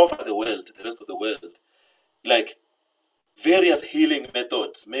experience to offer the rest of the world, like various healing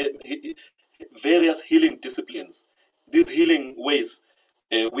methods, various healing disciplines. These healing ways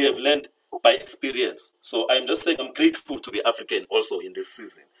we have learned by experience. So I'm just saying I'm grateful to be African also in this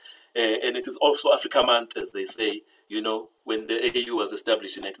season. And it is also Africa Month, as they say, when the AU was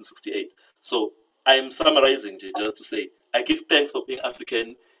established in 1968. So I'm summarizing just to say, I give thanks for being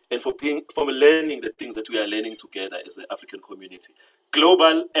African and for learning the things that we are learning together as an African community,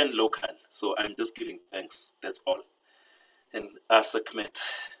 global and local. So I'm just giving thanks. That's all. And Sekhmet.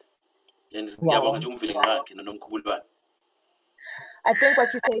 And Wow. I think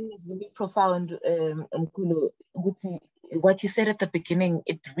what you're saying is really profound, Mkulu. What you said at the beginning,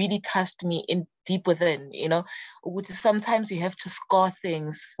 it really touched me in deep within, sometimes you have to scar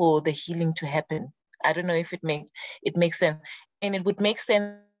things for the healing to happen. I don't know if it makes sense. And it would make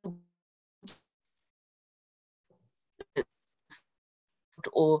sense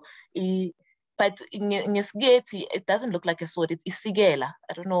but in Ngesgeti, it doesn't look like a sword. It's isigela.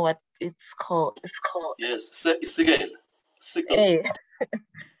 I don't know what it's called. Yes, isigela. Hey.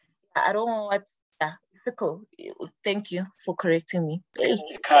 I don't know what. Yeah, sickle. Thank you for correcting me. Hey.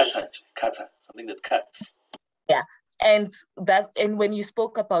 Kata, something that cuts. Yeah, and when you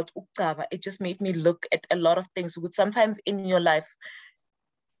spoke about Xaba, it just made me look at a lot of things. Sometimes in your life,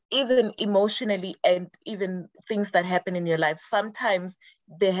 even emotionally, and even things that happen in your life, sometimes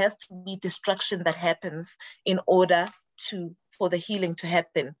there has to be destruction that happens in order for the healing to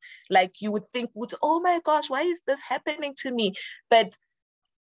happen. Like you would think, oh my gosh, why is this happening to me? But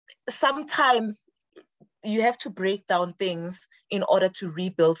sometimes you have to break down things in order to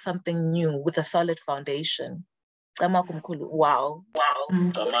rebuild something new with a solid foundation. Wow.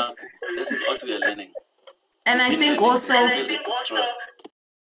 This is what we are learning. And I think also,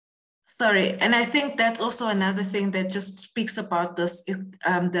 and I think that's also another thing that just speaks about this,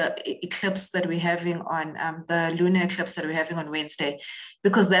 the eclipse that we're having on, the lunar eclipse that we're having on Wednesday,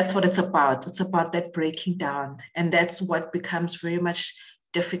 because that's what it's about. It's about that breaking down. And that's what becomes very much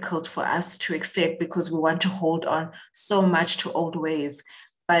difficult for us to accept, because we want to hold on so much to old ways.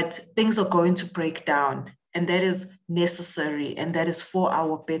 But things are going to break down, and that is necessary, and that is for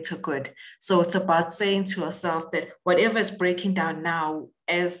our better good. So it's about saying to ourselves that whatever is breaking down now,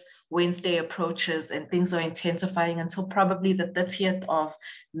 as Wednesday approaches and things are intensifying until probably the 30th of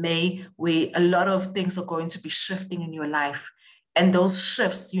May, where a lot of things are going to be shifting in your life. And those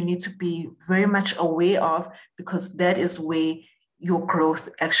shifts you need to be very much aware of, because that is where your growth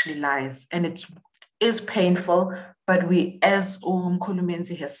actually lies. And it is painful, but we, as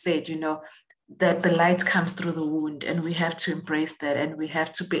Menzi has said, that the light comes through the wound, and we have to embrace that, and we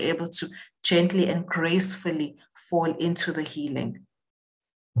have to be able to gently and gracefully fall into the healing.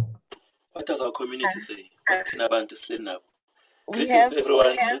 What does our community say? Greetings to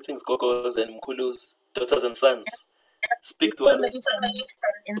everyone. Greetings, Gogos and Mkulus, daughters and sons. Speak to us.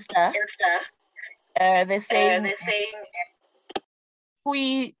 Insta. They're saying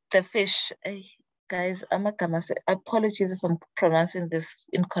Hui the fish. Guys, apologies if I'm pronouncing this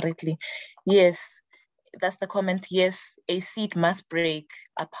incorrectly. Yes, that's the comment. Yes, a seed must break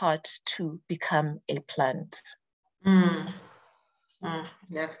apart to become a plant. Love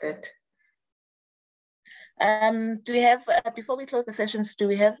that. Do we have, before we close the sessions, do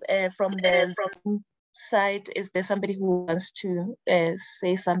we have from the side, is there somebody who wants to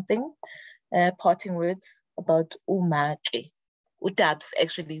say something, parting words about Umake? Udabs,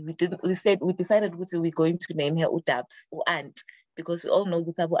 actually, we decided we're going to name her Udabs, or Aunt, because we all know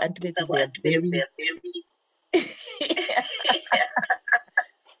that our Aunt is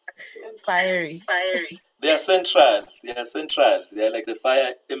very fiery. They are central. They are like the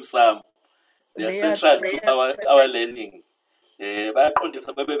fire in Sam. They are central to our learning. With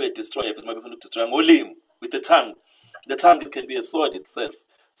the tongue. The tongue can be a sword itself.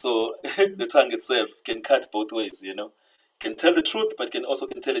 So the tongue itself can cut both ways, Can tell the truth, but can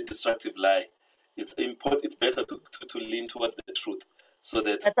tell a destructive lie. It's important. It's better to lean towards the truth, so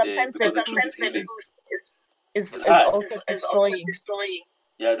that because the truth is healing. Is also destroying.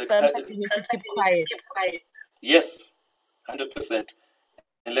 Yeah, sometimes you need to keep quiet. Yes, 100%,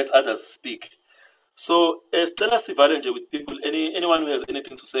 and let others speak. So, Stella Sivalenge with people. Anyone who has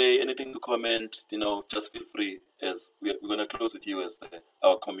anything to say, anything to comment, just feel free. As we're going to close with you as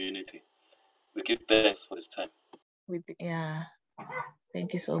our community. We give thanks for this time.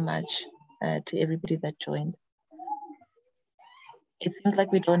 Thank you so much to everybody that joined. It seems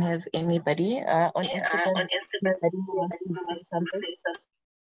like we don't have anybody on Instagram. Anybody who wants to say something?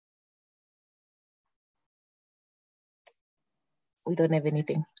 we don't have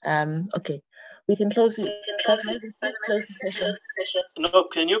anything. Okay, we can close it. Close the session. No,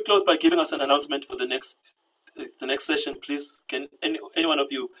 can you close by giving us an announcement for the next session, please? Can any one of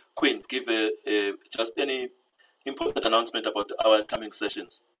you, Queen, give just any important announcement about our coming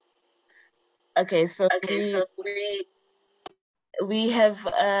sessions? Okay, so we have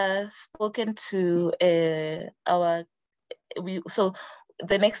spoken to so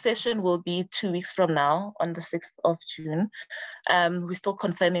the next session will be 2 weeks from now on the 6th of June. We're still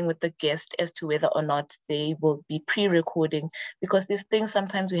confirming with the guest as to whether or not they will be pre-recording, because these things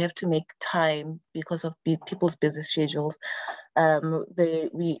sometimes we have to make time because of people's busy schedules.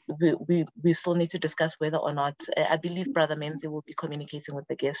 We still need to discuss whether or not, I believe Brother Menzi will be communicating with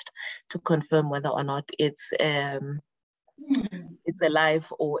the guest to confirm whether or not it's a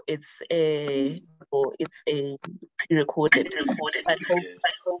live or it's a pre-recorded. But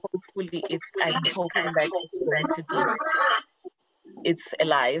hopefully I'm hoping that it's going to be, it's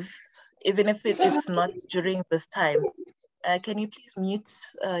alive, even if it's not during this time. Can you please mute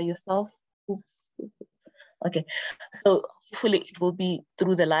yourself? Okay, so hopefully it will be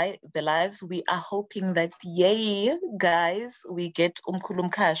through the lives. We are hoping that, yay, guys, we get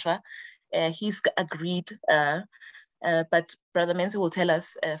Umkhulu Mkhashwa. He's agreed, but Brother Menzi will tell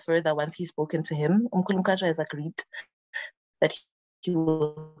us further once he's spoken to him. Umkhulu Mkhashwa has agreed that he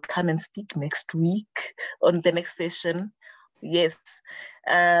will come and speak next week on the next session. Yes.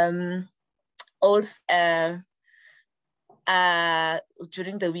 Also,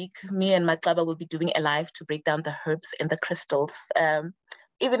 during the week, me and Xaba will be doing a live to break down the herbs and the crystals.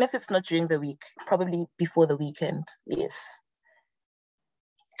 Even if it's not during the week, probably before the weekend. Yes.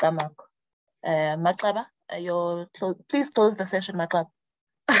 Xaba, please close the session, Xaba.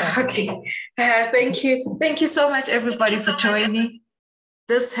 Okay. Thank you. Thank you so much, everybody, for joining.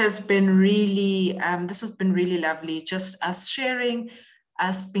 This has been really lovely. Just us sharing,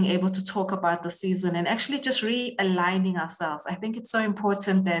 us being able to talk about the season and actually just realigning ourselves. I think it's so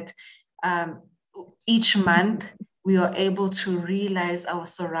important that each month we are able to realize our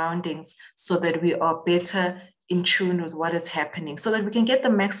surroundings so that we are better in tune with what is happening, so that we can get the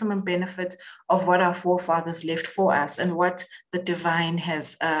maximum benefit of what our forefathers left for us and what the divine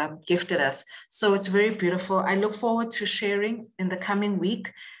has gifted us. So it's very beautiful. I look forward to sharing in the coming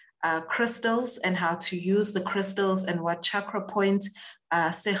week crystals and how to use the crystals and what chakra point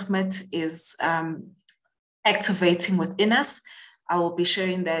Sekhmet is activating within us. I will be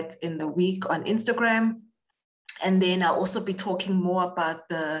sharing that in the week on Instagram. And then I'll also be talking more about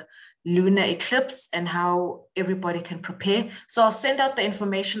the lunar eclipse and how everybody can prepare. So I'll send out the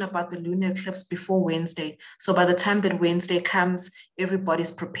information about the lunar eclipse before Wednesday. So by the time that Wednesday comes, everybody's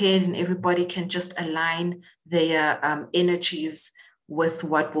prepared and everybody can just align their energies with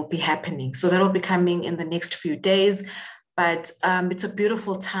what will be happening. So that'll be coming in the next few days. But it's a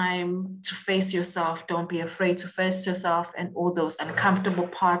beautiful time to face yourself. Don't be afraid to face yourself and all those uncomfortable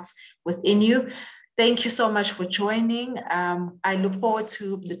parts within you. Thank you so much for joining. I look forward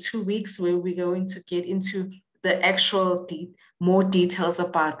to the 2 weeks where we're going to get into the actual more details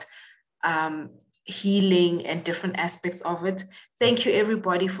about healing and different aspects of it. Thank you,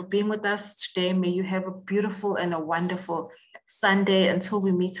 everybody, for being with us today. May you have a beautiful and a wonderful Sunday until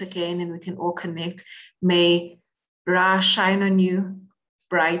we meet again and we can all connect. May Ra shine on you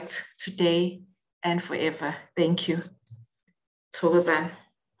bright today and forever. Thank you. Thokozani.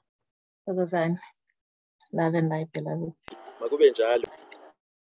 Love and light, beloved.